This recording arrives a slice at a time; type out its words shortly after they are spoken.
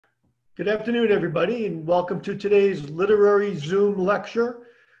Good afternoon, everybody, and welcome to today's literary Zoom lecture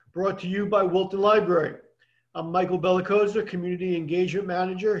brought to you by Wilton Library. I'm Michael Bellicosa, Community Engagement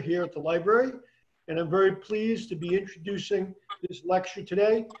Manager here at the library, and I'm very pleased to be introducing this lecture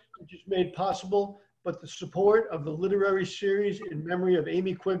today, which is made possible by the support of the literary series in memory of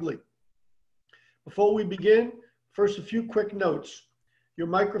Amy Quigley. Before we begin, first a few quick notes. Your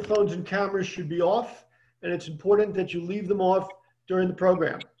microphones and cameras should be off, and it's important that you leave them off during the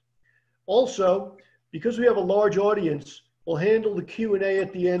program. Also, because we have a large audience, we'll handle the Q&A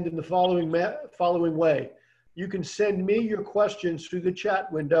at the end in the following way. You can send me your questions through the chat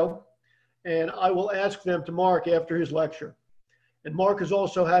window, and I will ask them to Mark after his lecture. And Mark is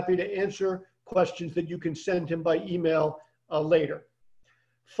also happy to answer questions that you can send him by email later.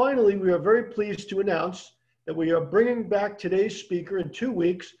 Finally, we are very pleased to announce that we are bringing back today's speaker in 2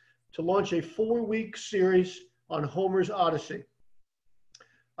 weeks to launch a 4-week series on Homer's Odyssey.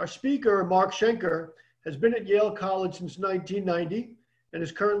 Our speaker, Mark Schenker, has been at Yale College since 1990 and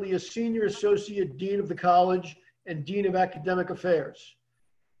is currently a Senior Associate Dean of the College and Dean of Academic Affairs.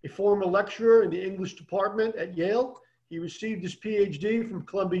 A former lecturer in the English department at Yale, he received his Ph.D. from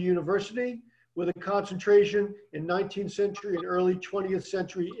Columbia University with a concentration in 19th century and early 20th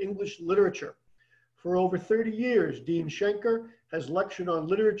century English literature. For over 30 years, Dean Schenker has lectured on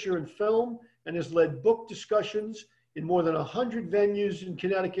literature and film and has led book discussions in more than 100 venues in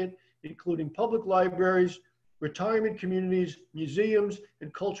Connecticut, including public libraries, retirement communities, museums,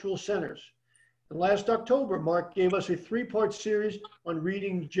 and cultural centers. And last October, Mark gave us a 3-part series on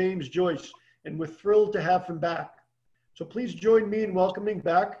reading James Joyce, and we're thrilled to have him back. So please join me in welcoming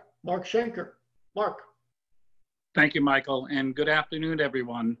back Mark Schenker. Mark. Thank you, Michael, and good afternoon,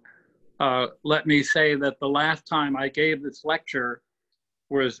 everyone. Let me say that the last time I gave this lecture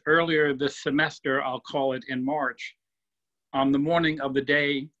was earlier this semester, I'll call it in March, on the morning of the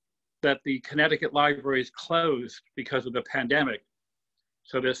day that the Connecticut libraries closed because of the pandemic.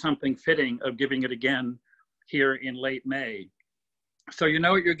 So there's something fitting of giving it again here in late May. So you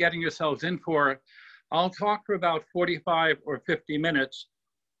know what you're getting yourselves in for. I'll talk for about 45 or 50 minutes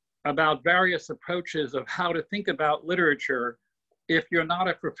about various approaches of how to think about literature if you're not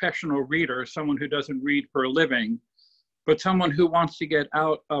a professional reader, someone who doesn't read for a living, but someone who wants to get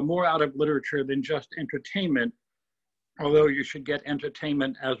more out of literature than just entertainment, although you should get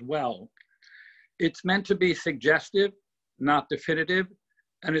entertainment as well. It's meant to be suggestive, not definitive,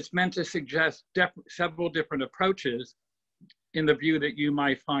 and it's meant to suggest several different approaches in the view that you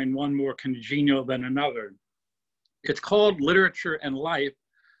might find one more congenial than another. It's called Literature and Life,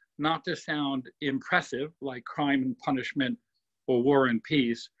 not to sound impressive like Crime and Punishment or War and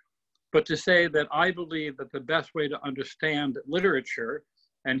Peace, but to say that I believe that the best way to understand literature,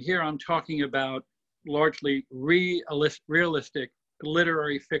 and here I'm talking about largely realistic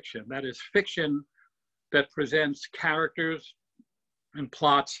literary fiction, that is fiction that presents characters and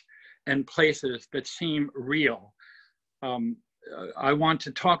plots and places that seem real. I want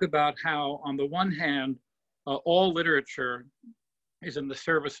to talk about how, on the one hand, all literature is in the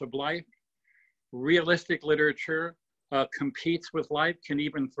service of life. Realistic literature competes with life, can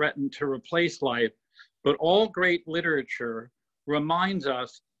even threaten to replace life, but all great literature reminds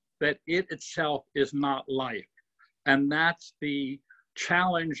us that it itself is not life. And that's the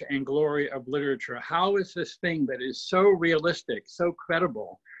challenge and glory of literature. How is this thing that is so realistic, so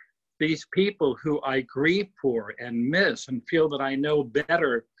credible, these people who I grieve for and miss and feel that I know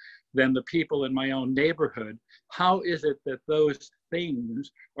better than the people in my own neighborhood, how is it that those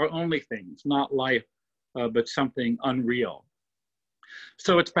things are only things, not life, but something unreal?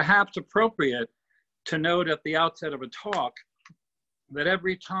 So it's perhaps appropriate to note at the outset of a talk that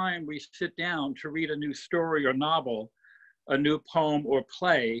every time we sit down to read a new story or novel, a new poem or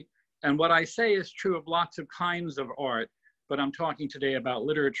play, and what I say is true of lots of kinds of art, but I'm talking today about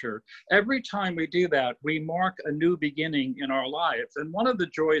literature. Every time we do that, we mark a new beginning in our lives. And one of the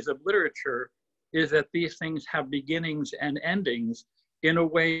joys of literature is that these things have beginnings and endings in a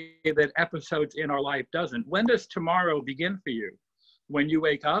way that episodes in our life doesn't. When does tomorrow begin for you? When you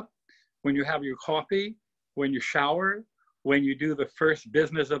wake up, when you have your coffee, when you shower, when you do the first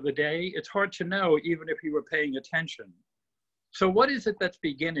business of the day? It's hard to know, even if you were paying attention. So what is it that's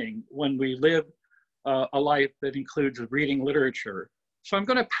beginning when we live a life that includes reading literature? So I'm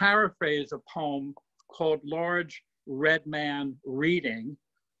going to paraphrase a poem called Large Red Man Reading,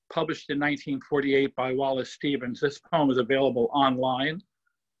 published in 1948 by Wallace Stevens. This poem is available online.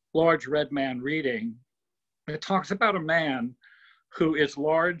 Large Red Man Reading. It talks about a man who is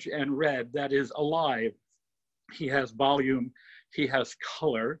large and red, that is alive. He has volume, he has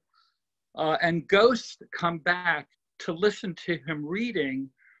color, and ghosts come back to listen to him reading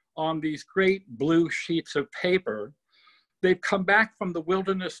on these great blue sheets of paper. They've come back from the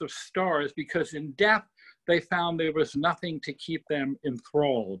wilderness of stars because in death, they found there was nothing to keep them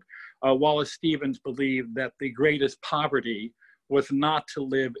enthralled. Wallace Stevens believed that the greatest poverty was not to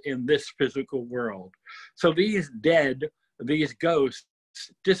live in this physical world. So these dead, these ghosts,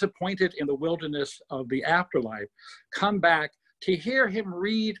 disappointed in the wilderness of the afterlife, come back to hear him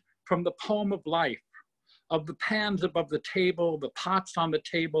read from the poem of life, of the pans above the table, the pots on the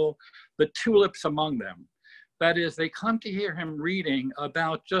table, the tulips among them. That is, they come to hear him reading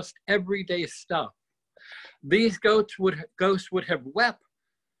about just everyday stuff. These ghosts would have wept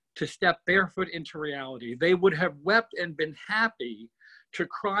to step barefoot into reality. They would have wept and been happy to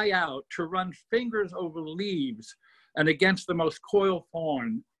cry out, to run fingers over leaves and against the most coiled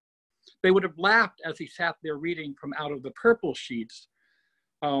thorn. They would have laughed as he sat there reading from out of the purple sheets,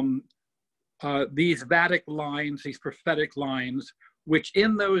 these Vedic lines, these prophetic lines, which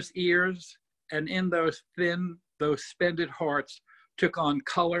in those ears and in those thin, those spended hearts took on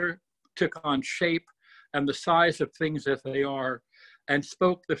color, took on shape, and the size of things as they are, and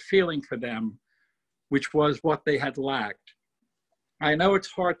spoke the feeling for them, which was what they had lacked. I know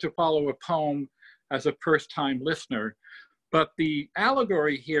it's hard to follow a poem as a first-time listener, but the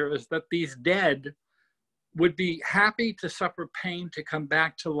allegory here is that these dead would be happy to suffer pain to come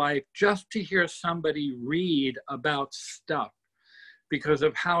back to life just to hear somebody read about stuff because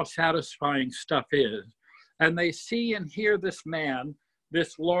of how satisfying stuff is. And they see and hear this man,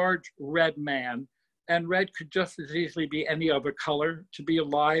 this large red man, and red could just as easily be any other color. To be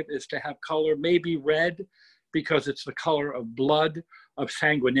alive is to have color, maybe red because it's the color of blood, of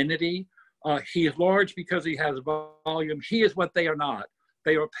sanguinity. He is large because he has volume. He is what they are not.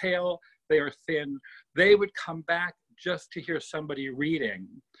 They are pale, they are thin. They would come back just to hear somebody reading.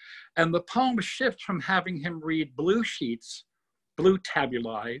 And the poem shifts from having him read blue sheets, blue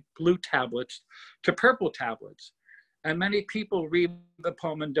tabulae, blue tablets, to purple tablets. And many people read the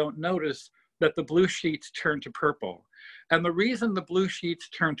poem and don't notice that the blue sheets turn to purple. And the reason the blue sheets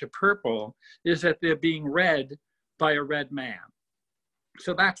turn to purple is that they're being read by a red man.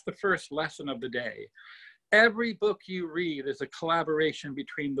 So that's the first lesson of the day. Every book you read is a collaboration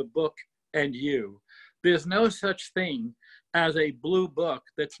between the book and you. There's no such thing as a blue book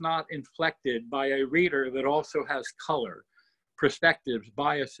that's not inflected by a reader that also has color, perspectives,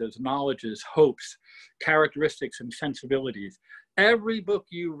 biases, knowledges, hopes, characteristics, and sensibilities. Every book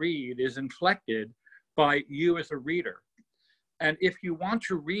you read is inflected by you as a reader. And if you want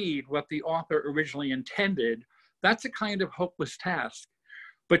to read what the author originally intended, that's a kind of hopeless task.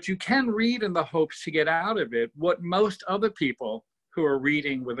 But you can read in the hopes to get out of it what most other people who are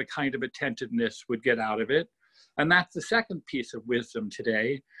reading with a kind of attentiveness would get out of it. And that's the second piece of wisdom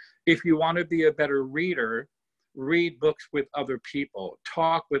today. If you want to be a better reader, read books with other people,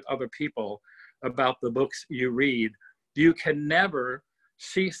 talk with other people about the books you read. You can never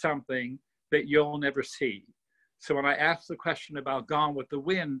see something that you'll never see. So when I asked the question about Gone with the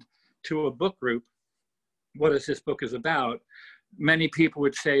Wind to a book group, what is this book is about? Many people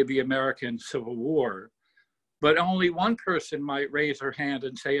would say the American Civil War, but only one person might raise her hand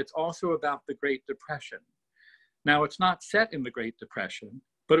and say it's also about the Great Depression. Now, it's not set in the Great Depression,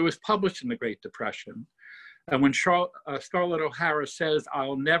 but it was published in the Great Depression. And when Scarlett O'Hara says,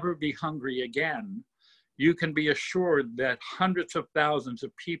 "I'll never be hungry again," you can be assured that hundreds of thousands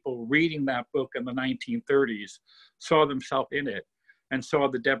of people reading that book in the 1930s saw themselves in it and saw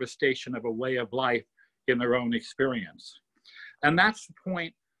the devastation of a way of life in their own experience. And that's the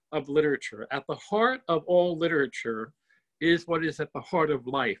point of literature. At the heart of all literature is what is at the heart of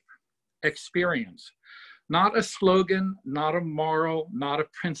life, experience. Not a slogan, not a moral, not a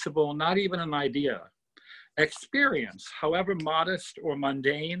principle, not even an idea. Experience, however modest or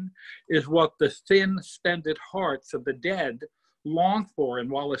mundane, is what the thin, spended hearts of the dead long for in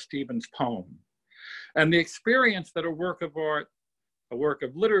Wallace Stevens' poem. And the experience that a work of art, a work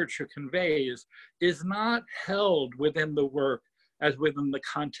of literature conveys is not held within the work as within the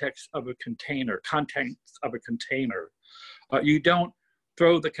context of a container, You don't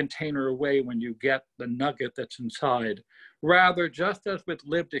throw the container away when you get the nugget that's inside. Rather, just as with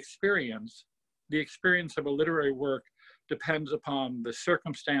lived experience, the experience of a literary work depends upon the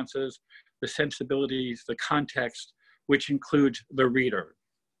circumstances, the sensibilities, the context, which includes the reader.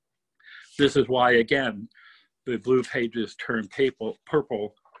 This is why, again, the blue pages turn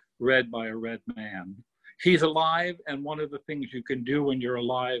purple, read by a red man. He's alive, and one of the things you can do when you're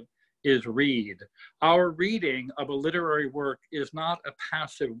alive is read. Our reading of a literary work is not a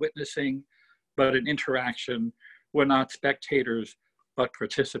passive witnessing, but an interaction. We're not spectators, but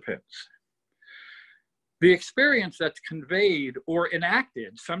participants. The experience that's conveyed or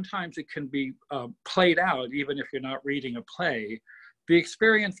enacted, sometimes it can be played out, even if you're not reading a play. The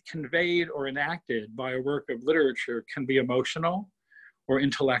experience conveyed or enacted by a work of literature can be emotional or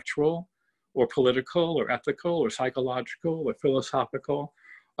intellectual or political or ethical or psychological or philosophical.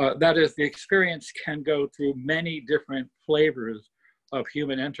 That is, the experience can go through many different flavors of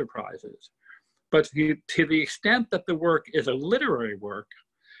human enterprises. But to the extent that the work is a literary work,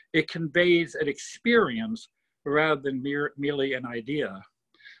 it conveys an experience rather than merely an idea,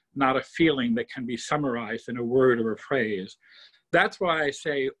 not a feeling that can be summarized in a word or a phrase. That's why I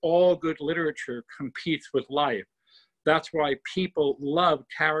say all good literature competes with life. That's why people love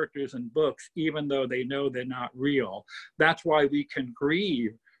characters in books, even though they know they're not real. That's why we can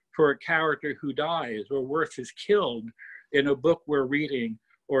grieve for a character who dies or worse is killed in a book we're reading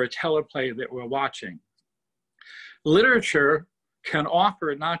or a teleplay that we're watching. Literature can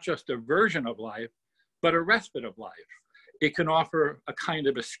offer not just a version of life, but a respite of life. It can offer a kind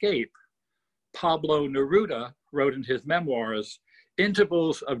of escape. Pablo Neruda wrote in his memoirs,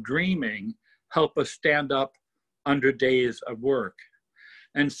 "Intervals of dreaming help us stand up under days of work."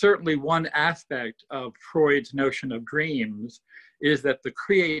 And certainly one aspect of Freud's notion of dreams is that the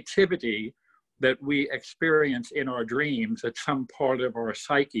creativity that we experience in our dreams, that some part of our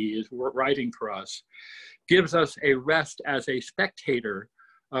psyche is writing for us, gives us a rest as a spectator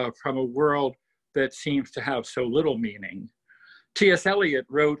from a world that seems to have so little meaning. T.S. Eliot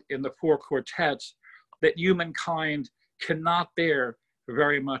wrote in the Four Quartets that humankind cannot bear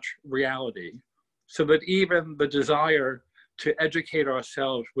very much reality, so that even the desire to educate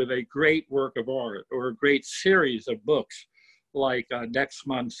ourselves with a great work of art or a great series of books, like next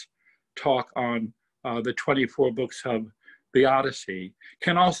month's talk on the 24 books of the Odyssey,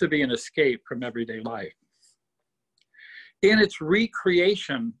 can also be an escape from everyday life. In its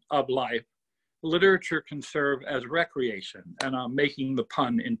recreation of life, literature can serve as recreation, and I'm making the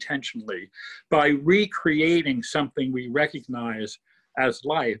pun intentionally. By recreating something we recognize as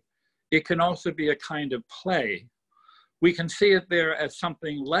life, it can also be a kind of play. We can see it there as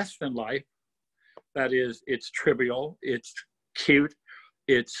something less than life. That is, it's trivial, it's cute,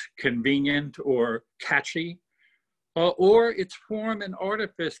 it's convenient or catchy, or its form and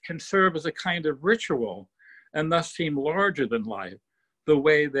artifice can serve as a kind of ritual and thus seem larger than life, the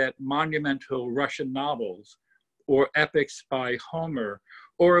way that monumental Russian novels or epics by Homer,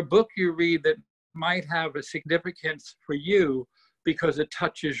 or a book you read that might have a significance for you because it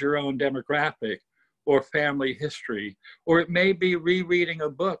touches your own demographic or family history, or it may be rereading a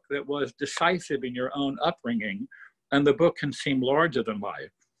book that was decisive in your own upbringing, and the book can seem larger than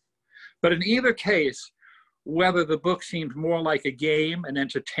life. But in either case, whether the book seems more like a game, an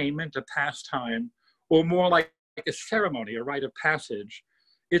entertainment, a pastime, or more like a ceremony, a rite of passage,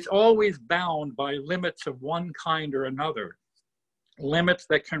 it's always bound by limits of one kind or another, limits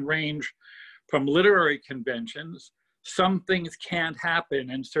that can range from literary conventions. Some things can't happen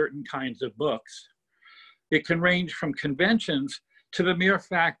in certain kinds of books. It can range from conventions to the mere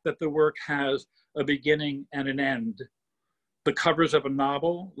fact that the work has a beginning and an end. The covers of a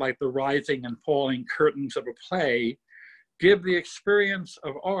novel, like the rising and falling curtains of a play, give the experience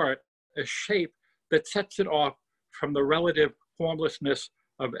of art a shape that sets it off from the relative formlessness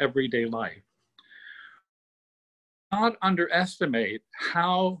of everyday life. Not underestimate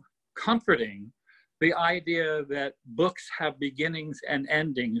how comforting the idea that books have beginnings and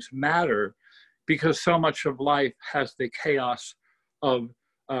endings matter, because so much of life has the chaos of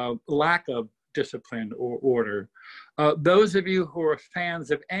lack of discipline or order. Those of you who are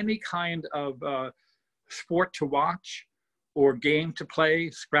fans of any kind of sport to watch or game to play,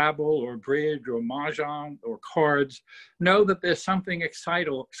 Scrabble or bridge or mahjong or cards, know that there's something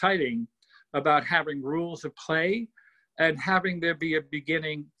exciting about having rules of play and having there be a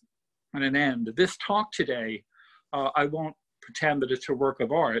beginning and an end. This talk today, I won't pretend that it's a work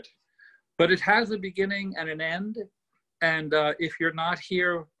of art, but it has a beginning and an end. And if you're not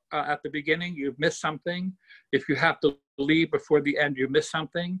here at the beginning, you've missed something. If you have to leave before the end, you miss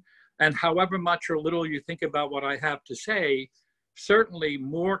something. And however much or little you think about what I have to say, certainly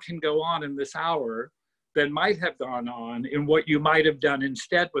more can go on in this hour than might have gone on in what you might have done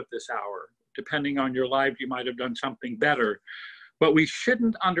instead with this hour. Depending on your life, you might have done something better. But we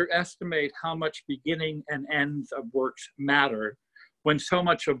shouldn't underestimate how much beginning and ends of works matter when so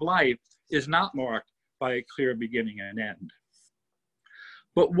much of life is not marked by a clear beginning and end.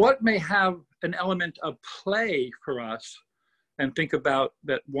 But what may have an element of play for us, and think about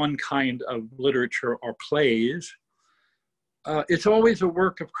that one kind of literature are plays, it's always a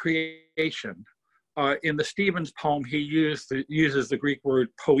work of creation. In the Stevens poem, he uses the Greek word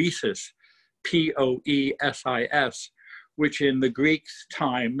poiesis, Poesis, which in the Greeks'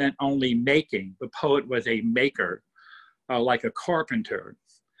 time meant only making. The poet was a maker, like a carpenter.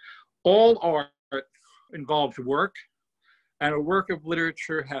 All art involves work, and a work of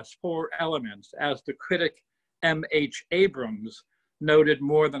literature has 4 elements, as the critic M.H. Abrams noted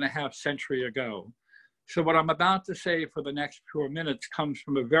more than a half century ago. So what I'm about to say for the next 4 minutes comes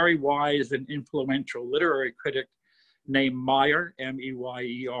from a very wise and influential literary critic named Meyer,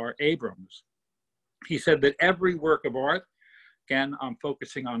 M-E-Y-E-R, Abrams. He said that every work of art, again, I'm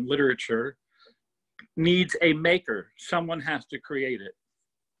focusing on literature, needs a maker. Someone has to create it.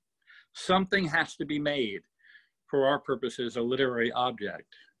 Something has to be made, for our purposes, a literary object.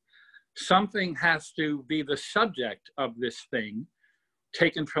 Something has to be the subject of this thing,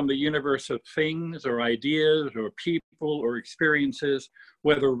 taken from the universe of things or ideas or people or experiences,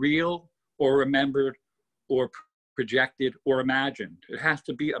 whether real or remembered or projected or imagined. It has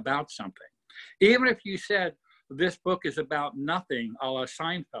to be about something. Even if you said this book is about nothing, a la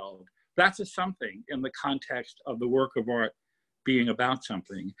Seinfeld, that's a something in the context of the work of art being about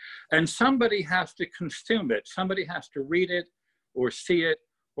something. And somebody has to consume it. Somebody has to read it or see it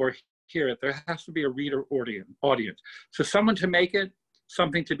or hear it. There has to be a reader audience. So someone to make it,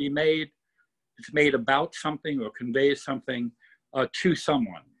 something to be made, it's made about something or conveys something to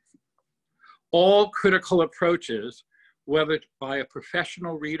someone. All critical approaches, whether by a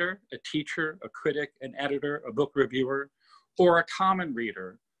professional reader, a teacher, a critic, an editor, a book reviewer, or a common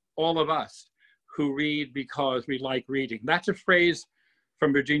reader, all of us who read because we like reading. That's a phrase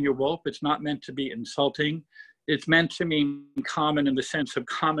from Virginia Woolf. It's not meant to be insulting. It's meant to mean common in the sense of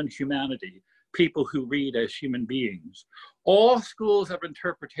common humanity, people who read as human beings. All schools of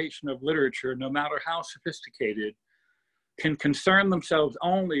interpretation of literature, no matter how sophisticated, can concern themselves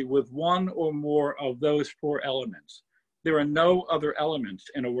only with one or more of those 4 elements. There are no other elements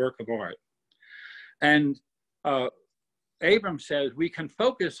in a work of art. And Abrams says we can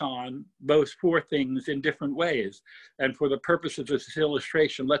focus on those 4 things in different ways. And for the purposes of this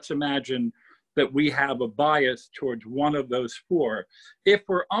illustration, let's imagine that we have a bias towards one of those 4. If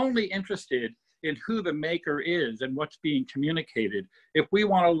we're only interested in who the maker is and what's being communicated, if we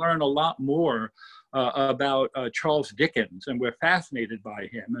want to learn a lot more about Charles Dickens, and we're fascinated by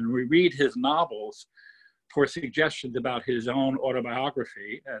him, and we read his novels for suggestions about his own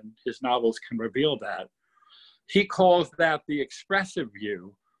autobiography, and his novels can reveal that, he calls that the expressive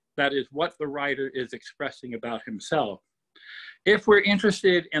view, that is what the writer is expressing about himself. If we're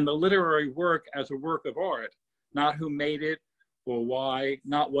interested in the literary work as a work of art, not who made it or why,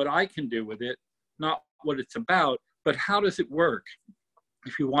 not what I can do with it, not what it's about, but how does it work?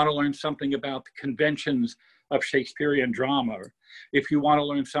 If you want to learn something about the conventions of Shakespearean drama, if you want to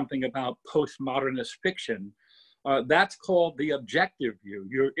learn something about postmodernist fiction, that's called the objective view.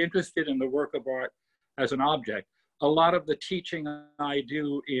 You're interested in the work of art as an object. A lot of the teaching I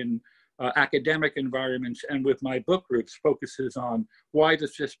do in academic environments and with my book groups focuses on why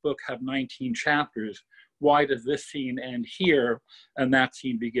does this book have 19 chapters? Why does this scene end here and that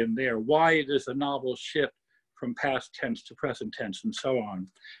scene begin there? Why does the novel shift from past tense to present tense and so on?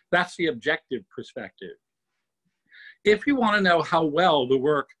 That's the objective perspective. If you want to know how well the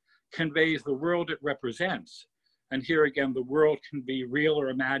work conveys the world it represents, and here again, the world can be real or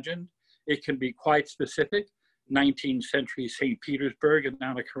imagined, it can be quite specific, 19th century St. Petersburg and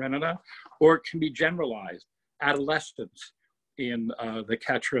Anna Karenina, or it can be generalized, adolescence in The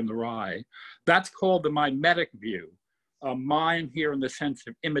Catcher in the Rye. That's called the mimetic view. Mime here in the sense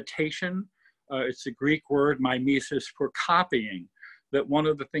of imitation. It's a Greek word, mimesis, for copying. That one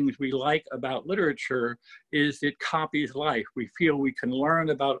of the things we like about literature is it copies life. We feel we can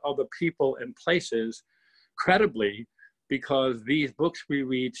learn about other people and places credibly because these books we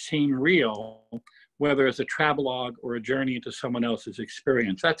read seem real, whether it's a travelogue or a journey into someone else's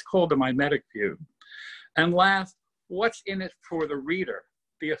experience. That's called the mimetic view. And last, what's in it for the reader?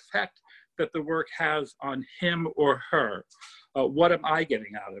 The effect that the work has on him or her. What am I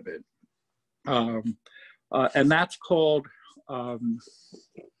getting out of it? And that's called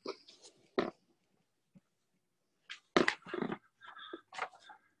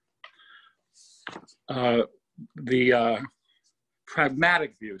the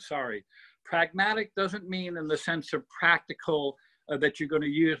pragmatic view, sorry. Pragmatic doesn't mean in the sense of practical that you're going to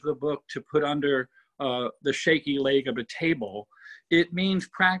use the book to put under the shaky leg of a table. It means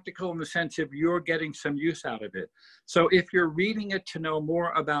practical in the sense of you're getting some use out of it. So if you're reading it to know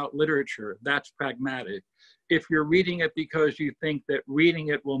more about literature, that's pragmatic. If you're reading it because you think that reading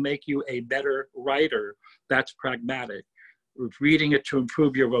it will make you a better writer, that's pragmatic. If reading it to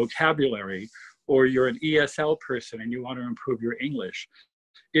improve your vocabulary, or you're an ESL person and you want to improve your English,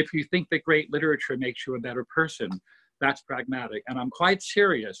 If you think that great literature makes you a better person, that's pragmatic. And I'm quite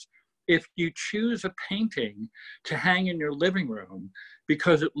serious. If you choose a painting to hang in your living room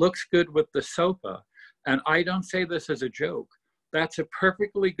because it looks good with the sofa, and I don't say this as a joke, that's a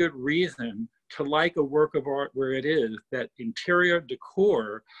perfectly good reason to like a work of art where it is that interior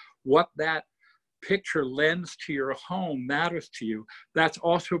decor, what that picture lends to your home matters to you. That's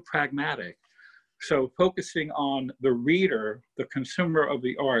also pragmatic. So focusing on the reader, the consumer of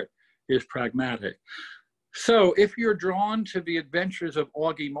the art, is pragmatic. So if you're drawn to The Adventures of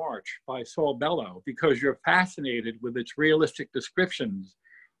Augie March by Saul Bellow because you're fascinated with its realistic descriptions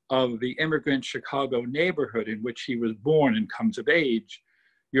of the immigrant Chicago neighborhood in which he was born and comes of age,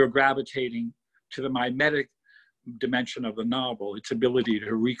 you're gravitating to the mimetic dimension of the novel, its ability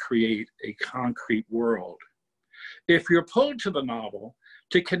to recreate a concrete world. If you're pulled to the novel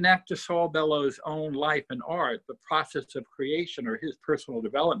to connect to Saul Bellow's own life and art, the process of creation or his personal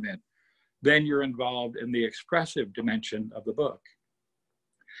development, then you're involved in the expressive dimension of the book.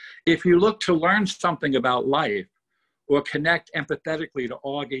 If you look to learn something about life or connect empathetically to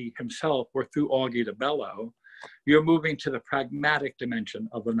Augie himself or through Augie to Bellow, you're moving to the pragmatic dimension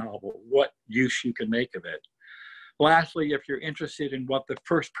of the novel, what use you can make of it. Lastly, if you're interested in what the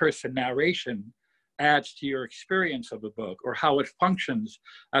first person narration adds to your experience of the book or how it functions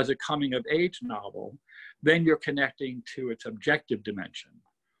as a coming of age novel, then you're connecting to its objective dimension.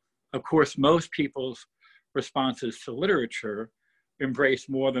 Of course, most people's responses to literature embrace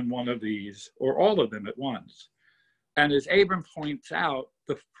more than one of these or all of them at once. And as Abram points out,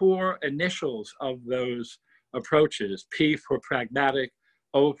 the four initials of those approaches, P for pragmatic,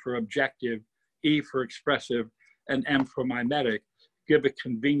 O for objective, E for expressive, and M for mimetic, give a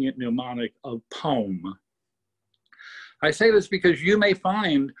convenient mnemonic of poem. I say this because you may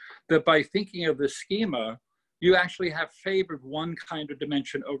find that by thinking of the schema, you actually have favored one kind of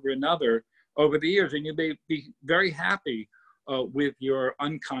dimension over another over the years, and you may be very happy with your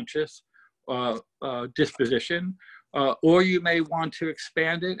unconscious disposition, or you may want to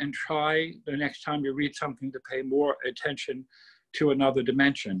expand it and try the next time you read something to pay more attention to another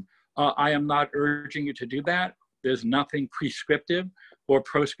dimension. I am not urging you to do that. There's nothing prescriptive or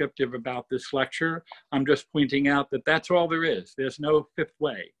proscriptive about this lecture. I'm just pointing out that that's all there is. There's no fifth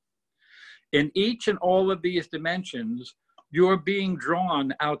way. In each and all of these dimensions, you're being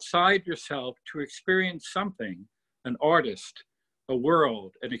drawn outside yourself to experience something, an artist, a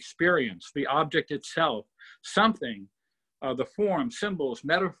world, an experience, the object itself, something, the form, symbols,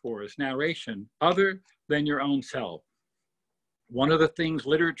 metaphors, narration, other than your own self. One of the things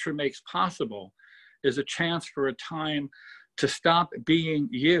literature makes possible is a chance for a time to stop being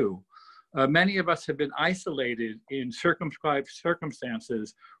you. Many of us have been isolated in circumscribed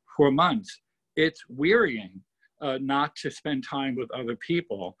circumstances for months. It's wearying not to spend time with other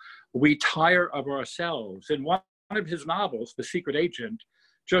people. We tire of ourselves. In one of his novels, The Secret Agent,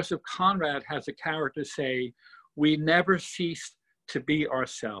 Joseph Conrad has a character say, "We never cease to be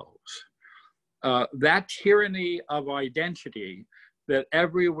ourselves." That tyranny of identity, that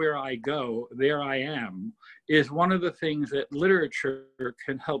everywhere I go, there I am, is one of the things that literature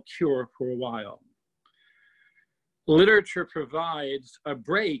can help cure for a while. Literature provides a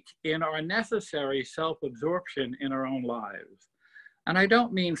break in our necessary self-absorption in our own lives. And I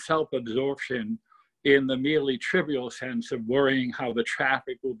don't mean self-absorption in the merely trivial sense of worrying how the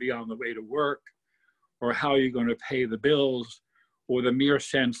traffic will be on the way to work, or how you're going to pay the bills, or the mere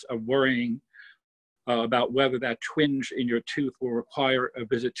sense of worrying about whether that twinge in your tooth will require a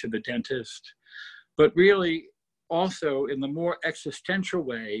visit to the dentist, but really also in the more existential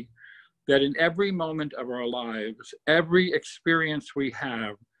way that in every moment of our lives, every experience we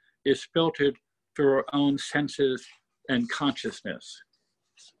have is filtered through our own senses and consciousness.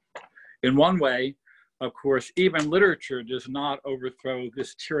 In one way, of course, even literature does not overthrow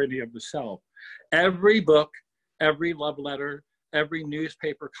this tyranny of the self. Every book, every love letter, every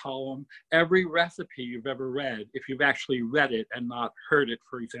newspaper column, every recipe you've ever read, if you've actually read it and not heard it,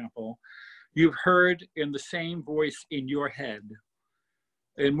 for example, you've heard in the same voice in your head.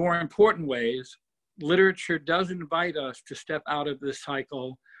 In more important ways, literature does invite us to step out of this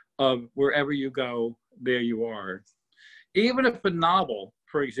cycle of wherever you go, there you are. Even if a novel,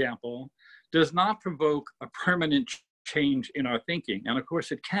 for example, does not provoke a permanent change in our thinking, and of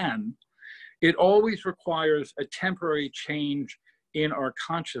course it can, it always requires a temporary change in our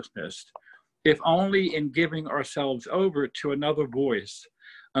consciousness, if only in giving ourselves over to another voice,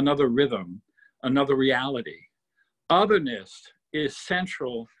 another rhythm, another reality. Otherness is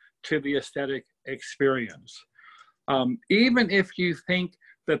central to the aesthetic experience. Even if you think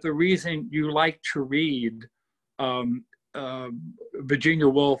that the reason you like to read Virginia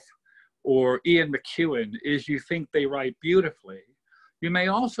Woolf or Ian McEwan is you think they write beautifully. You may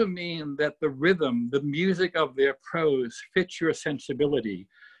also mean that the rhythm, the music of their prose fits your sensibility.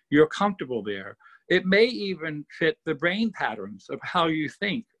 You're comfortable there. It may even fit the brain patterns of how you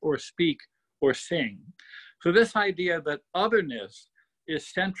think or speak or sing. So this idea that otherness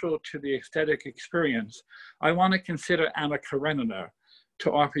is central to the aesthetic experience, I want to consider Anna Karenina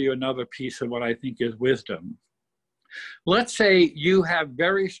to offer you another piece of what I think is wisdom. Let's say you have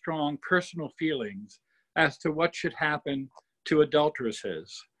very strong personal feelings as to what should happen to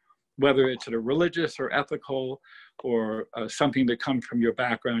adulteresses, whether it's at a religious or ethical or something that comes from your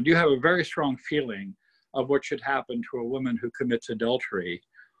background. You have a very strong feeling of what should happen to a woman who commits adultery.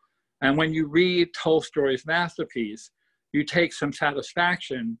 And when you read Tolstoy's masterpiece, you take some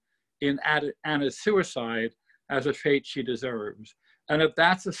satisfaction in Anna's suicide as a fate she deserves. And if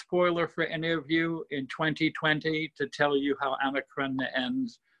that's a spoiler for any of you in 2020 to tell you how Anna Karenina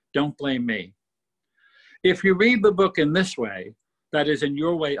ends, don't blame me. If you read the book in this way, that is in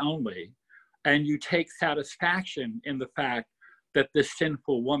your way only, and you take satisfaction in the fact that this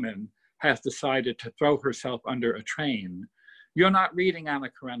sinful woman has decided to throw herself under a train, you're not reading Anna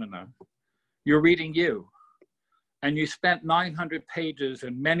Karenina, you're reading you. And you spent 900 pages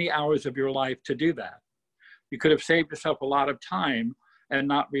and many hours of your life to do that. You could have saved yourself a lot of time and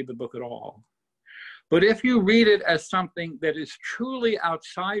not read the book at all. But if you read it as something that is truly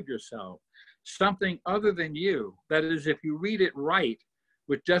outside yourself, something other than you, that is, if you read it right,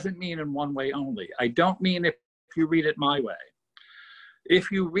 which doesn't mean in one way only. I don't mean if you read it my way.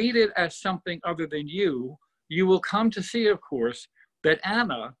 If you read it as something other than you, you will come to see, of course, that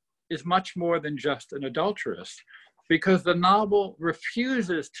Anna is much more than just an adulteress, because the novel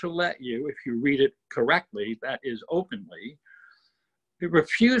refuses to let you, if you read it correctly, that is openly, it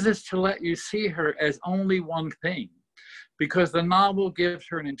refuses to let you see her as only one thing, because the novel gives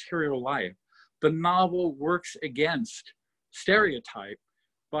her an interior life. The novel works against stereotype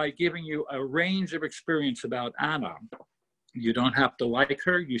by giving you a range of experience about Anna. You don't have to like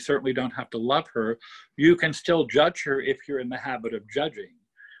her. You certainly don't have to love her. You can still judge her if you're in the habit of judging.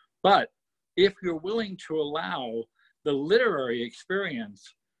 But if you're willing to allow the literary experience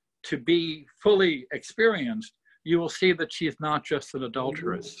to be fully experienced, you will see that she's not just an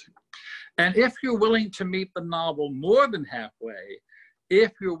adulteress. And if you're willing to meet the novel more than halfway,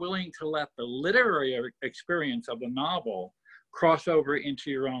 if you're willing to let the literary experience of the novel cross over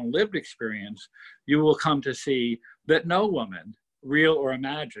into your own lived experience, you will come to see that no woman, real or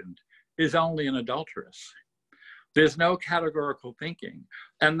imagined, is only an adulteress. There's no categorical thinking.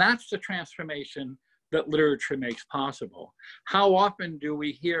 And that's the transformation that literature makes possible. How often do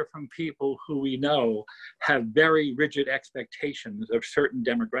we hear from people who we know have very rigid expectations of certain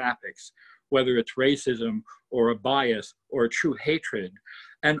demographics, whether it's racism or a bias or a true hatred,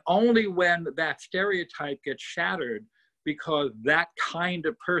 and only when that stereotype gets shattered because that kind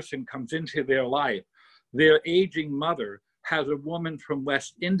of person comes into their life, their aging mother has a woman from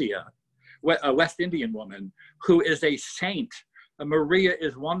West India, a West Indian woman who is a saint. Maria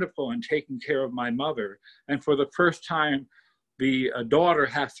is wonderful in taking care of my mother. And for the first time, the daughter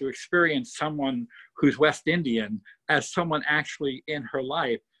has to experience someone who's West Indian as someone actually in her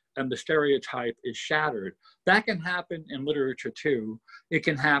life, and the stereotype is shattered. That can happen in literature too. It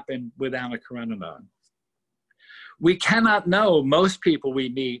can happen with Anna Karenina. We cannot know most people we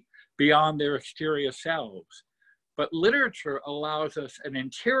meet beyond their exterior selves, but literature allows us an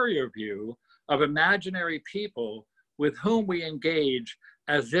interior view of imaginary people with whom we engage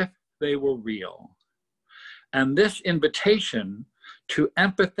as if they were real. And this invitation to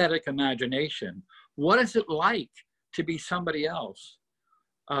empathetic imagination, what is it like to be somebody else?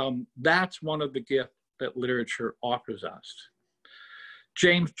 That's one of the gifts that literature offers us.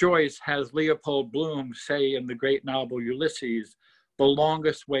 James Joyce has Leopold Bloom say in the great novel Ulysses, the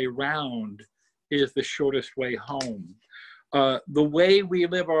longest way round is the shortest way home. The way we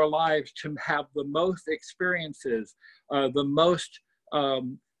live our lives to have the most experiences, the most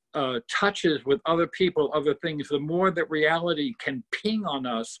touches with other people, other things, the more that reality can ping on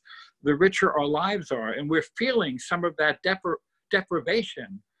us, the richer our lives are. And we're feeling some of that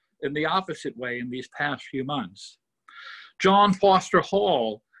deprivation in the opposite way in these past few months. John Foster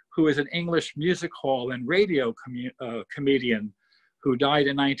Hall, who is an English music hall and radio comedian who died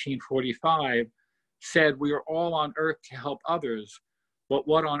in 1945, said, "We are all on earth to help others, but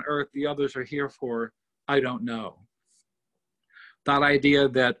what on earth the others are here for, I don't know." That idea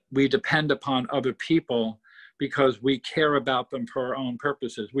that we depend upon other people because we care about them for our own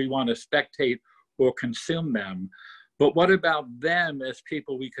purposes. We want to spectate or consume them. But what about them as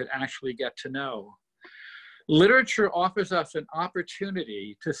people we could actually get to know? Literature offers us an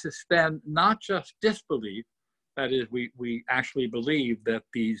opportunity to suspend not just disbelief, that is, we actually believe that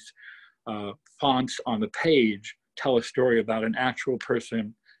these fonts on the page tell a story about an actual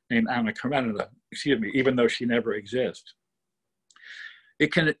person named Anna Karenina, even though she never exists.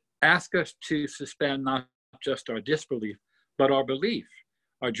 It can ask us to suspend not just our disbelief, but our belief,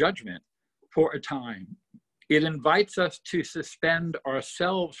 our judgment for a time. It invites us to suspend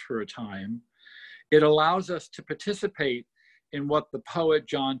ourselves for a time. It allows us to participate in what the poet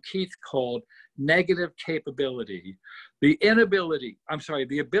John Keats called negative capability, the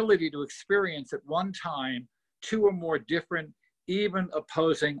ability to experience at one time two or more different, even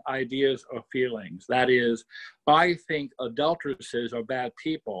opposing ideas or feelings. That is, I think adulteresses are bad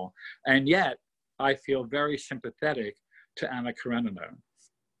people, and yet I feel very sympathetic to Anna Karenina.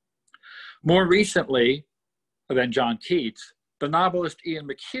 More recently than John Keats, the novelist Ian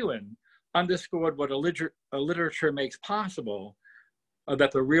McEwan underscored what a literature makes possible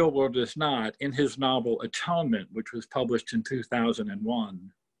that the real world does not in his novel Atonement, which was published in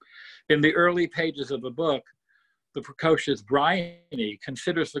 2001. In the early pages of the book, the precocious Bryony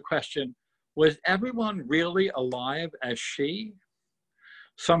considers the question, was everyone really alive as she?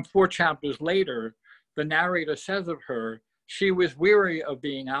 Some 4 chapters later, the narrator says of her, she was weary of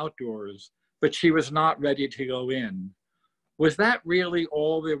being outdoors, but she was not ready to go in. Was that really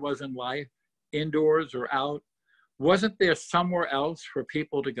all there was in life, indoors or out? Wasn't there somewhere else for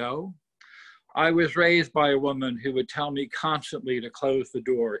people to go? I was raised by a woman who would tell me constantly to close the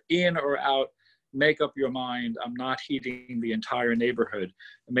door, in or out, make up your mind, I'm not heating the entire neighborhood.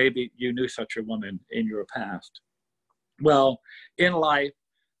 Maybe you knew such a woman in your past. Well, in life,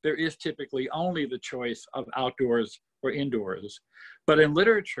 there is typically only the choice of outdoors or indoors. But in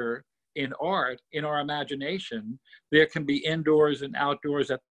literature, in art, in our imagination, there can be indoors and outdoors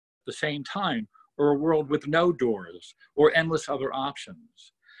at the same time, or a world with no doors, or endless other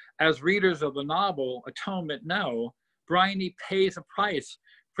options. As readers of the novel Atonement know, Bryony pays a price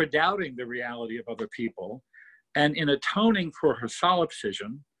for doubting the reality of other people, and in atoning for her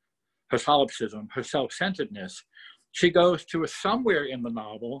solipsism, her self-centeredness, she goes to a somewhere in the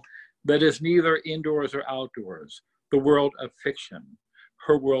novel that is neither indoors or outdoors, the world of fiction.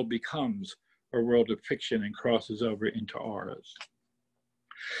 Her world becomes a world of fiction and crosses over into ours.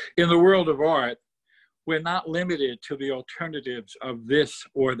 In the world of art, we're not limited to the alternatives of this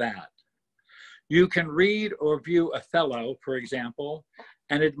or that. You can read or view Othello, for example,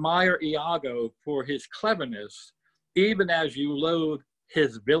 and admire Iago for his cleverness, even as you loathe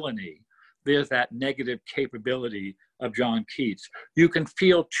his villainy. There's that negative capability of John Keats. You can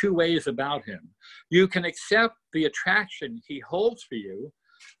feel 2 ways about him. You can accept the attraction he holds for you,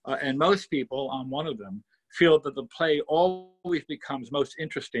 and most people on one of them feel that the play always becomes most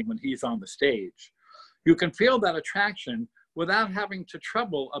interesting when he's on the stage. You can feel that attraction without having to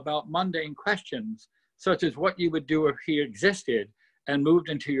trouble about mundane questions, such as what you would do if he existed and moved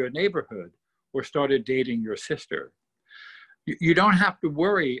into your neighborhood or started dating your sister. You don't have to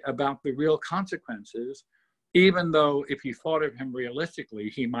worry about the real consequences, even though if you thought of him realistically,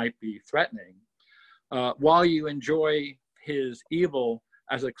 he might be threatening, while you enjoy his evil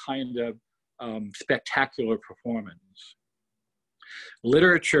as a kind of spectacular performance.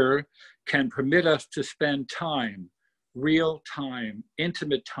 Literature can permit us to spend time, real time,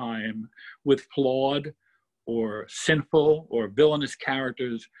 intimate time with flawed or sinful or villainous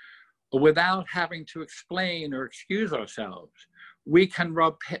characters without having to explain or excuse ourselves. We can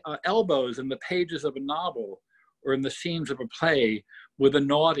rub elbows in the pages of a novel or in the scenes of a play with a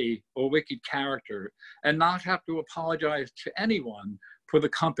naughty or wicked character and not have to apologize to anyone for the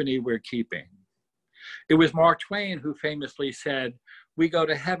company we're keeping. It was Mark Twain who famously said, we go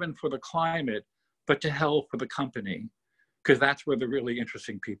to heaven for the climate, but to hell for the company, because that's where the really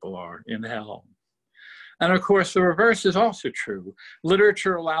interesting people are, in hell. And of course, the reverse is also true.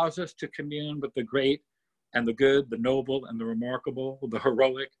 Literature allows us to commune with the great and the good, the noble and the remarkable, the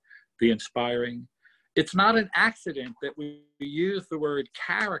heroic, the inspiring. It's not an accident that we use the word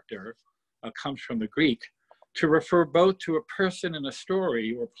character, comes from the Greek, to refer both to a person in a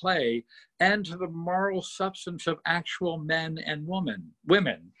story or play and to the moral substance of actual men and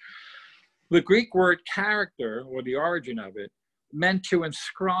women. The Greek word character, or the origin of it, meant to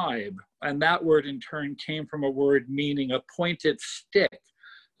inscribe, and that word in turn came from a word meaning a pointed stick,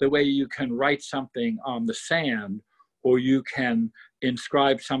 the way you can write something on the sand, or you can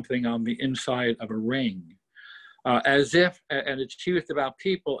inscribe something on the inside of a ring. As if, and it's used about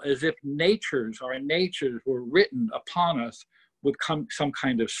people, as if our natures were written upon us with some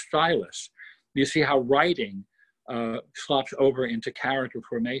kind of stylus. You see how writing slops over into character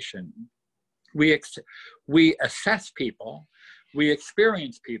formation. We assess people, we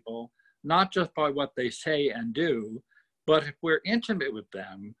experience people, not just by what they say and do, but if we're intimate with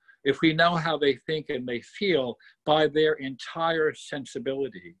them, if we know how they think and they feel, by their entire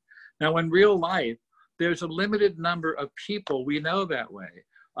sensibility. Now, in real life, there's a limited number of people we know that way.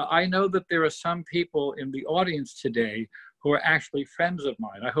 I know that there are some people in the audience today who are actually friends of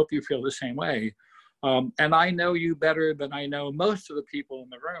mine. I hope you feel the same way. And I know you better than I know most of the people in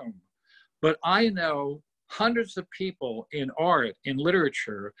the room. But I know hundreds of people in art, in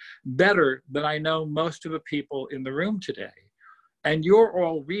literature, better than I know most of the people in the room today. And you're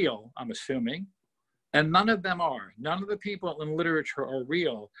all real, I'm assuming, and none of them are. None of the people in literature are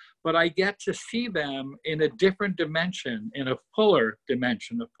real, but I get to see them in a different dimension, in a fuller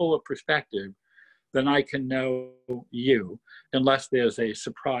dimension, a fuller perspective than I can know you, unless there's a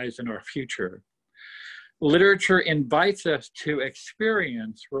surprise in our future. Literature invites us to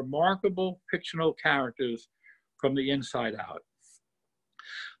experience remarkable fictional characters from the inside out.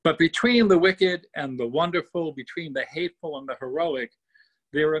 But between the wicked and the wonderful, between the hateful and the heroic,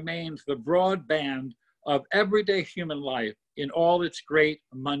 there remains the broad band of everyday human life in all its great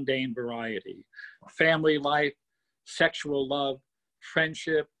mundane variety. Family life, sexual love,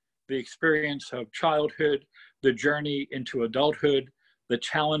 friendship, the experience of childhood, the journey into adulthood, the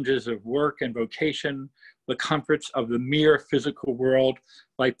challenges of work and vocation, the comforts of the mere physical world,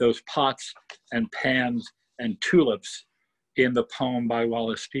 like those pots and pans and tulips in the poem by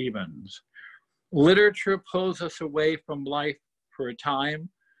Wallace Stevens. Literature pulls us away from life for a time,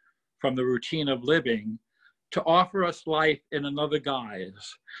 from the routine of living, to offer us life in another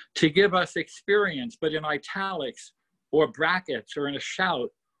guise, to give us experience, but in italics or brackets or in a shout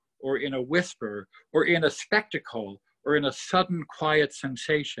or in a whisper or in a spectacle or in a sudden quiet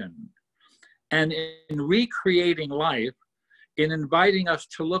sensation. And in recreating life, in inviting us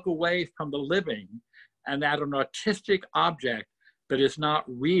to look away from the living and at an artistic object that is not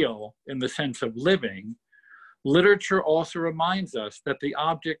real in the sense of living, literature also reminds us that the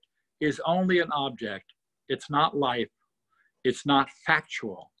object is only an object. It's not life. It's not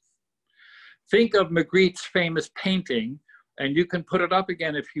factual. Think of Magritte's famous painting, and you can put it up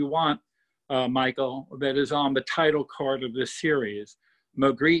again if you want, Michael, that is on the title card of this series.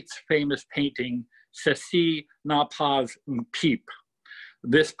 Magritte's famous painting, Ceci n'a pas une pipe.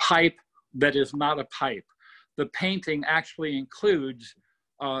 This pipe that is not a pipe. The painting actually includes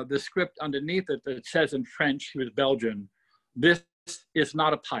the script underneath it that says in French, he was Belgian, this is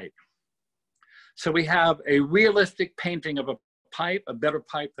not a pipe. So we have a realistic painting of a pipe, a better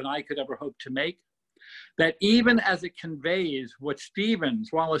pipe than I could ever hope to make, that even as it conveys what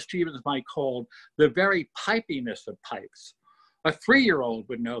Wallace Stevens might call the very pipiness of pipes. A 3-year-old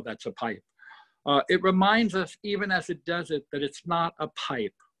would know that's a pipe. It reminds us, even as it does it, that it's not a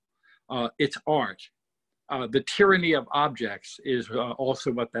pipe, it's art. The tyranny of objects is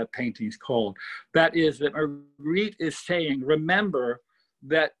also what that painting is called. That is that Magritte is saying, remember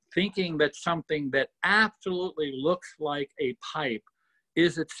that thinking that something that absolutely looks like a pipe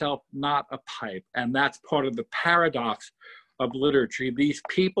is itself not a pipe. And that's part of the paradox of literature. These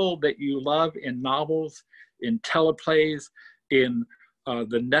people that you love in novels, in teleplays, in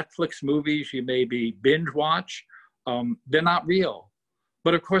the Netflix movies you maybe binge watch, they're not real.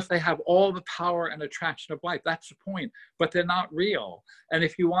 But of course they have all the power and attraction of life. That's the point, but they're not real. And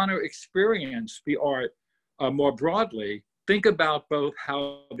if you want to experience the art more broadly, think about both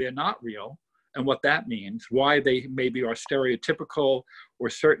how they're not real and what that means, why they maybe are stereotypical or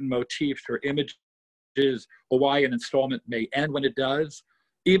certain motifs or images, or why an installment may end when it does,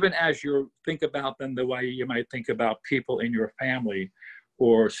 even as you think about them the way you might think about people in your family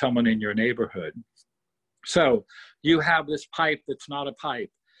or someone in your neighborhood. So you have this pipe that's not a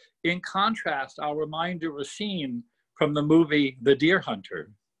pipe. In contrast, I'll remind you of a scene from the movie The Deer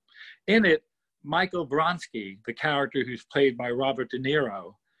Hunter. In it, Michael Vronsky, the character who's played by Robert De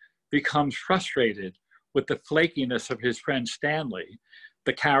Niro, becomes frustrated with the flakiness of his friend Stanley,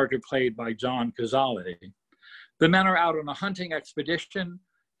 the character played by John Cazale. The men are out on a hunting expedition,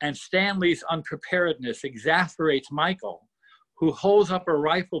 and Stanley's unpreparedness exasperates Michael, who holds up a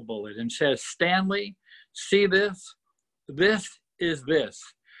rifle bullet and says, "Stanley, see this? This is this.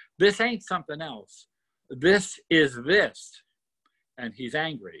 This ain't something else. This is this." And he's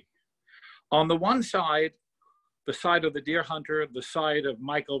angry. On the one side, the side of the deer hunter, the side of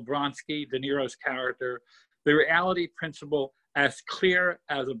Michael Vronsky, De Niro's character, the reality principle as clear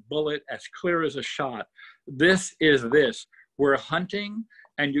as a bullet, as clear as a shot. This is this. We're hunting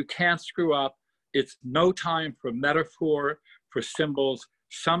and you can't screw up. It's no time for metaphor, for symbols.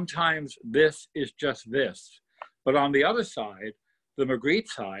 Sometimes this is just this. But on the other side, the Magritte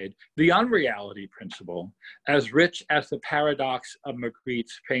side, the unreality principle, as rich as the paradox of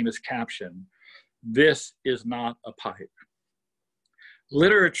Magritte's famous caption, "This is not a pipe."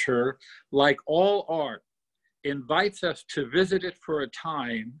 Literature, like all art, invites us to visit it for a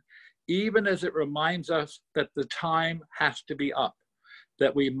time, even as it reminds us that the time has to be up,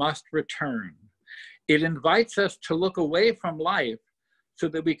 that we must return. It invites us to look away from life so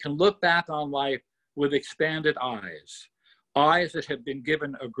that we can look back on life with expanded eyes, eyes that have been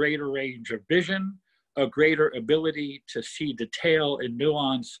given a greater range of vision, a greater ability to see detail and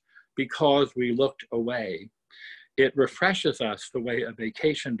nuance because we looked away. It refreshes us the way a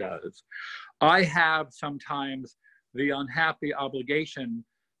vacation does. I have sometimes the unhappy obligation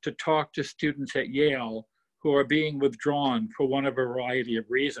to talk to students at Yale who are being withdrawn for one of a variety of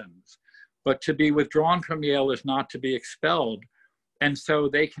reasons. But to be withdrawn from Yale is not to be expelled. And so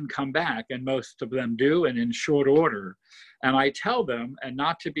they can come back, and most of them do, and in short order. And I tell them, and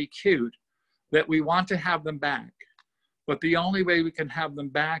not to be cute, that we want to have them back. But the only way we can have them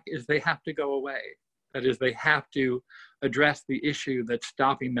back is they have to go away. That is, they have to address the issue that's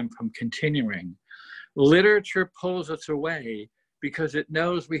stopping them from continuing. Literature pulls us away because it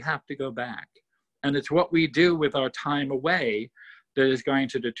knows we have to go back. And it's what we do with our time away that is going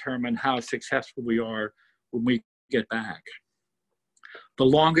to determine how successful we are when we get back. The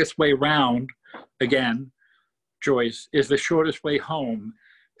longest way round, again, Joyce, is the shortest way home,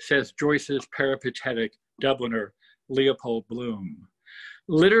 says Joyce's peripatetic Dubliner, Leopold Bloom.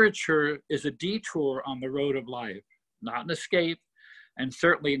 Literature is a detour on the road of life, not an escape, and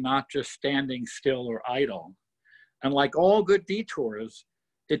certainly not just standing still or idle. And like all good detours,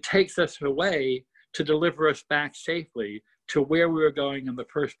 it takes us away to deliver us back safely to where we were going in the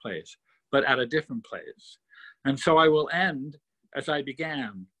first place, but at a different place. And so I will end as I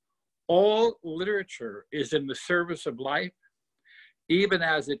began. All literature is in the service of life, even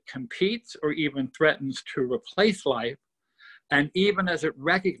as it competes or even threatens to replace life, and even as it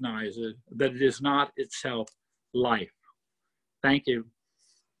recognizes that it is not itself life. Thank you.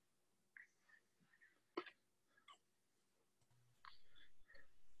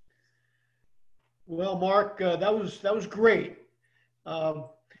 Well, Mark, that was great. I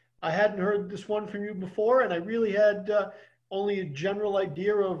hadn't heard this one from you before, and I really had only a general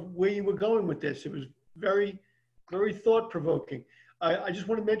idea of where you were going with this. It was very, very thought-provoking. I just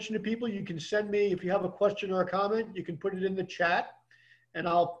want to mention to people, you can send me, if you have a question or a comment, you can put it in the chat, and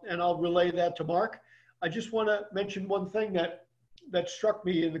I'll relay that to Mark. I just want to mention one thing that struck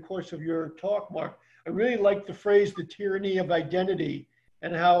me in the course of your talk, Mark. I really like the phrase, the tyranny of identity,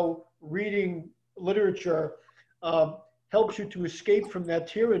 and how reading literature helps you to escape from that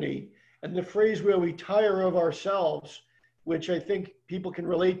tyranny. And the phrase where we tire of ourselves, which I think people can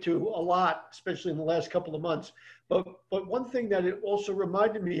relate to a lot, especially in the last couple of months. But one thing that it also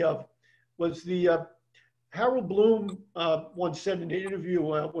reminded me of was the Harold Bloom once said in an interview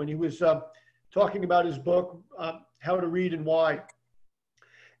when he was talking about his book, How to Read and Why.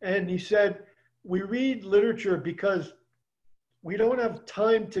 And he said, we read literature because we don't have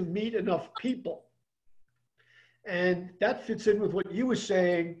time to meet enough people. And that fits in with what you were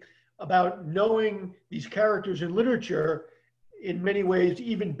saying about knowing these characters in literature in many ways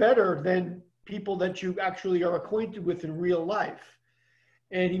even better than people that you actually are acquainted with in real life.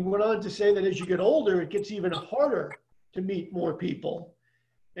 And he went on to say that as you get older, it gets even harder to meet more people.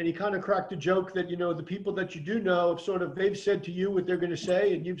 And he kind of cracked a joke that, you know, the people that you do know, they've said to you what they're going to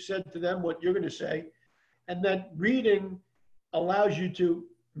say, and you've said to them what you're going to say. And that reading allows you to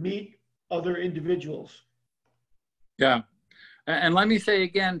meet other individuals. Yeah. And let me say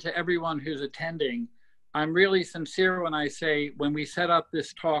again to everyone who's attending, I'm really sincere when I say, when we set up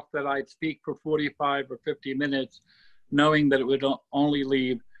this talk that I'd speak for 45 or 50 minutes, knowing that it would only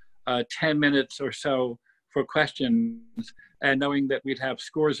leave 10 minutes or so for questions, and knowing that we'd have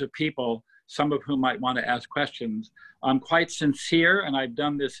scores of people, some of whom might want to ask questions. I'm quite sincere, and I've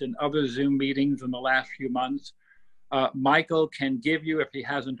done this in other Zoom meetings in the last few months. Michael can give you, if he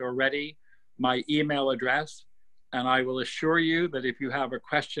hasn't already, my email address. And I will assure you that if you have a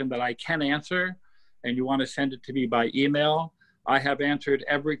question that I can answer and you want to send it to me by email, I have answered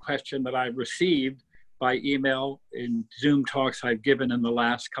every question that I've received by email in Zoom talks I've given in the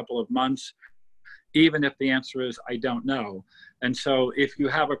last couple of months, even if the answer is I don't know. And so if you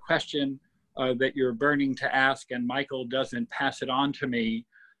have a question that you're burning to ask and Michael doesn't pass it on to me,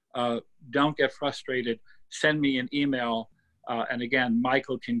 don't get frustrated. Send me an email. And again,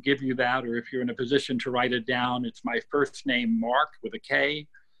 Michael can give you that, or if you're in a position to write it down, it's my first name, Mark, with a K,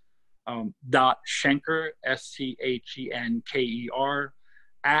 .Schenker, SCHENKER,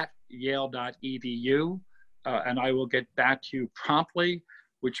 @yale.edu. and I will get back to you promptly,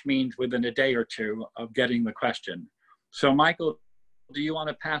 which means within a day or two of getting the question. So Michael, do you want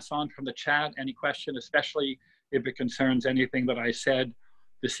to pass on from the chat any question, especially if it concerns anything that I said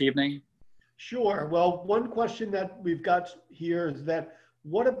this evening? Sure. Well, one question that we've got here is that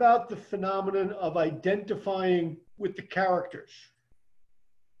what about the phenomenon of identifying with the characters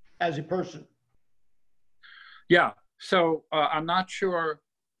as a person? Yeah, so I'm not sure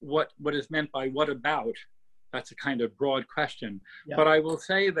what is meant by what about. That's a kind of broad question. Yeah. But I will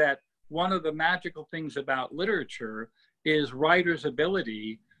say that one of the magical things about literature is writers'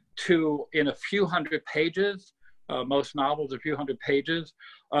 ability to, in a few hundred pages, most novels, a few hundred pages,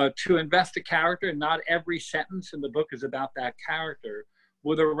 to invest a character, and not every sentence in the book is about that character,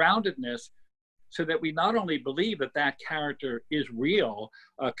 with a roundedness, so that we not only believe that that character is real,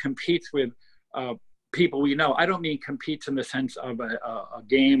 competes with people we know. I don't mean competes in the sense of a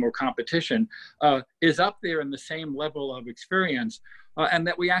game or competition, is up there in the same level of experience, and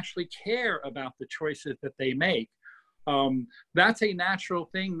that we actually care about the choices that they make. That's a natural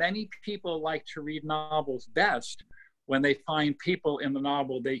thing. Many people like to read novels best when they find people in the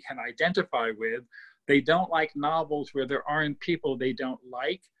novel they can identify with. They don't like novels where there aren't people they don't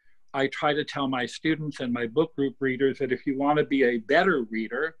like. I try to tell my students and my book group readers that if you want to be a better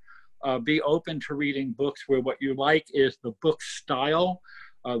reader, be open to reading books where what you like is the book style,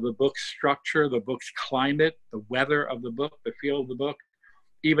 the book's structure, the book's climate, the weather of the book, the feel of the book,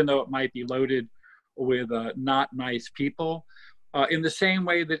 even though it might be loaded with not nice people. In the same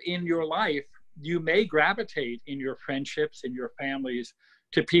way that in your life, you may gravitate in your friendships, in your families,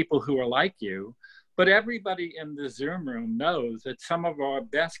 to people who are like you. But everybody in the Zoom room knows that some of our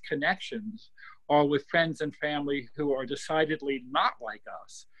best connections are with friends and family who are decidedly not like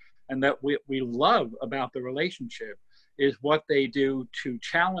us. And that what we love about the relationship is what they do to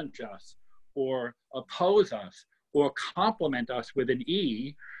challenge us or oppose us or compliment us with an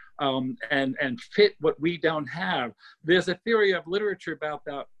E, and fit what we don't have. There's a theory of literature about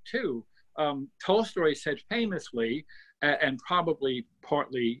that too. Tolstoy said famously, and probably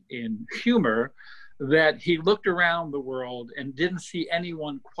partly in humor, that he looked around the world and didn't see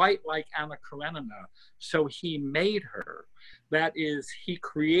anyone quite like Anna Karenina, so he made her. That is, he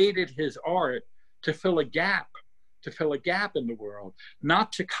created his art to fill a gap in the world,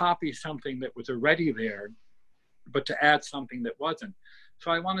 not to copy something that was already there, but to add something that wasn't. So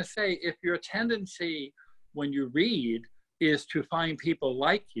I want to say, if your tendency when you read is to find people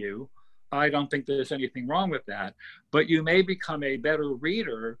like you, I don't think there's anything wrong with that. But you may become a better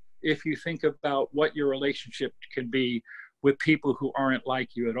reader if you think about what your relationship can be with people who aren't like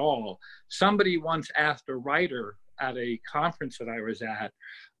you at all. Somebody once asked a writer at a conference that I was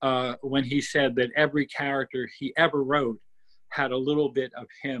at, when he said that every character he ever wrote had a little bit of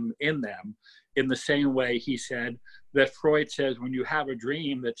him in them, in the same way he said that Freud says when you have a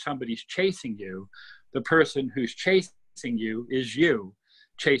dream that somebody's chasing you, the person who's chasing you is you,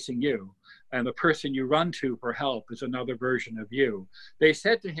 chasing you. And the person you run to for help is another version of you. They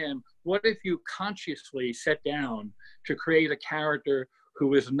said to him, what if you consciously sat down to create a character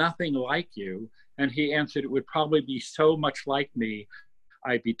who is nothing like you? And he answered, it would probably be so much like me,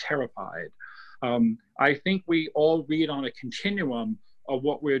 I'd be terrified. I think we all read on a continuum of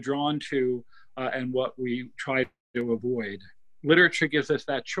what we're drawn to and what we try to avoid. Literature gives us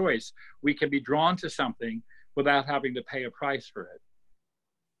that choice. We can be drawn to something without having to pay a price for it.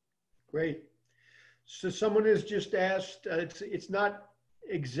 Great. So someone has just asked, it's not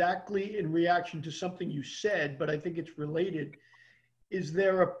exactly in reaction to something you said, but I think it's related. Is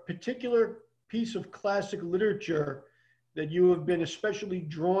there a particular piece of classic literature that you have been especially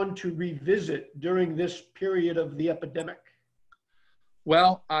drawn to revisit during this period of the epidemic?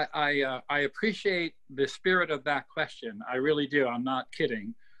 Well, I appreciate the spirit of that question. I really do. I'm not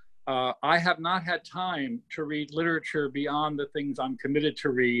kidding. I have not had time to read literature beyond the things I'm committed to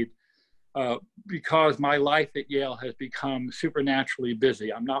read because my life at Yale has become supernaturally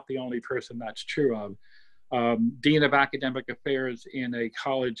busy. I'm not the only person that's true of. Dean of Academic Affairs in a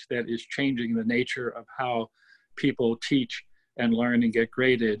college that is changing the nature of how people teach and learn and get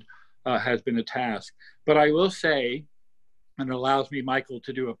graded has been a task. But I will say, and it allows me, Michael,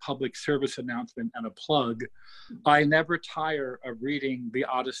 to do a public service announcement and a plug, I never tire of reading the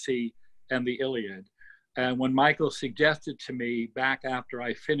Odyssey and the Iliad. And when Michael suggested to me back after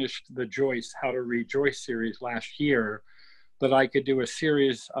I finished the Joyce, How to Read Joyce series last year, that I could do a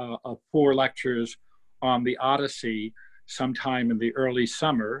series of 4 lectures on the Odyssey sometime in the early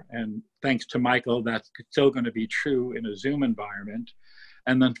summer, and thanks to Michael, that's still going to be true in a Zoom environment,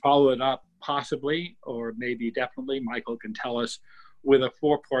 and then follow it up possibly, or maybe definitely, Michael can tell us, with a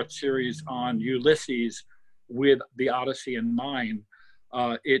 4-part series on Ulysses with the Odyssey in mind,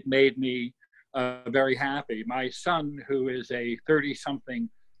 it made me very happy. My son, who is a 30-something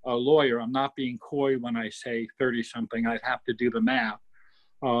lawyer, I'm not being coy when I say 30-something, I'd have to do the math,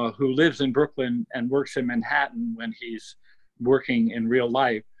 who lives in Brooklyn and works in Manhattan when he's working in real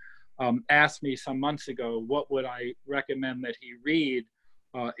life, asked me some months ago, what would I recommend that he read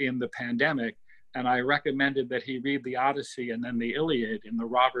in the pandemic? And I recommended that he read the Odyssey and then the Iliad in the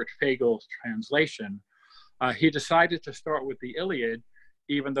Robert Fagel's translation. He decided to start with the Iliad,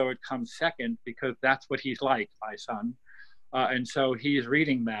 even though it comes second, because that's what he's like, my son. And so he's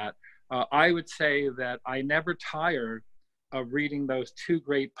reading that. I would say that I never tire of reading those two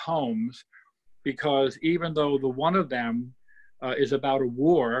great poems, because even though the one of them is about a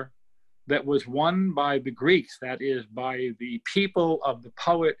war that was won by the Greeks, that is, by the people of the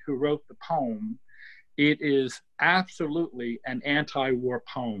poet who wrote the poem, it is absolutely an anti-war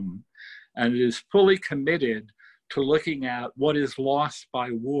poem. And it is fully committed to looking at what is lost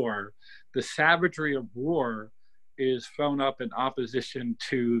by war. The savagery of war is thrown up in opposition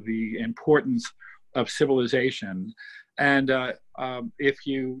to the importance of civilization. And if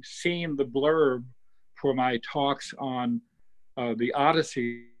you've seen the blurb for my talks on the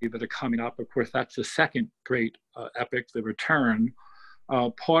Odyssey that are coming up, of course, that's the second great epic, The Return.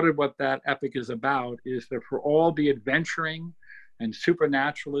 Part of what that epic is about is that for all the adventuring and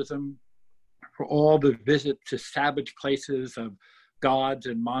supernaturalism, for all the visit to savage places of gods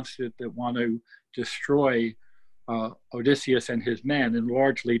and monsters that want to destroy Odysseus and his men, and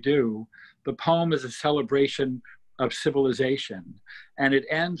largely do, the poem is a celebration of civilization. And it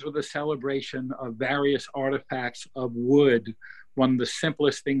ends with a celebration of various artifacts of wood, one of the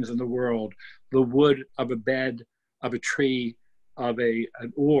simplest things in the world, the wood of a bed, of a tree, of an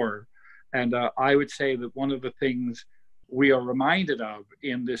oar. And I would say that one of the things we are reminded of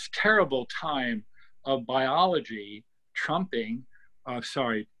in this terrible time of biology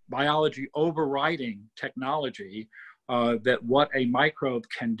biology overriding technology, that what a microbe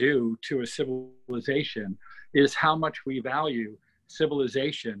can do to a civilization is how much we value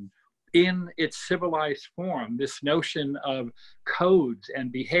civilization in its civilized form, this notion of codes and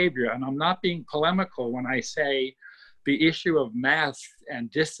behavior. And I'm not being polemical when I say the issue of masks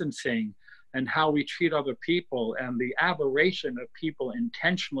and distancing and how we treat other people and the aberration of people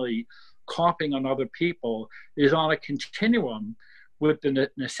intentionally coughing on other people is on a continuum with the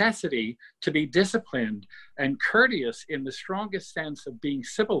necessity to be disciplined and courteous in the strongest sense of being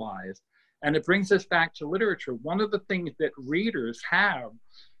civilized. And it brings us back to literature. One of the things that readers have,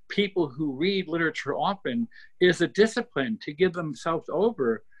 people who read literature often, is a discipline to give themselves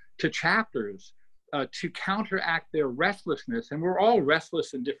over to chapters, to counteract their restlessness. And we're all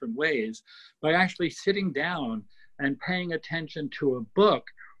restless in different ways, by actually sitting down and paying attention to a book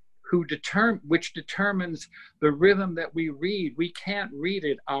which determines the rhythm that we read. We can't read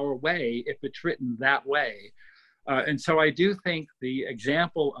it our way if it's written that way. And so I do think the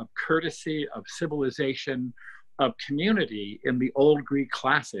example of courtesy, of civilization, of community in the old Greek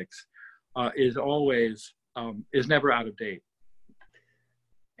classics is never out of date.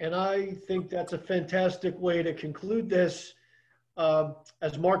 And I think that's a fantastic way to conclude this.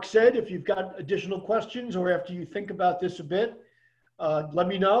 As Mark said, if you've got additional questions or after you think about this a bit, let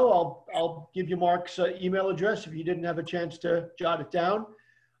me know. I'll give you Mark's email address if you didn't have a chance to jot it down.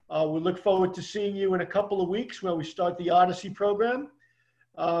 We look forward to seeing you in a couple of weeks when we start the Odyssey program.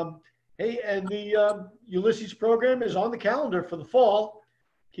 Hey, and the Ulysses program is on the calendar for the fall.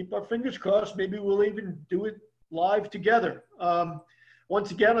 Keep our fingers crossed. Maybe we'll even do it live together.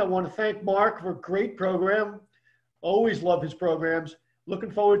 Once again, I want to thank Mark for a great program. Always love his programs.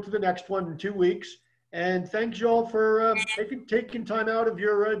 Looking forward to the next one in 2 weeks. And thanks you all for taking time out of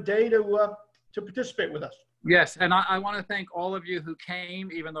your day to participate with us. Yes, and I want to thank all of you who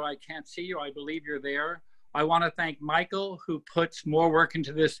came, even though I can't see you. I believe you're there. I want to thank Michael, who puts more work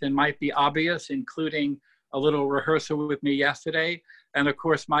into this than might be obvious, including a little rehearsal with me yesterday. And of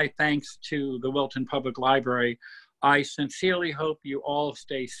course, my thanks to the Wilton Public Library. I sincerely hope you all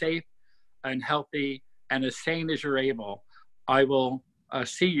stay safe and healthy and as sane as you're able. I will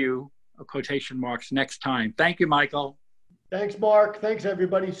see you, quotation marks, next time. Thank you, Michael. Thanks, Mark. Thanks,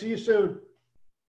 everybody. See you soon.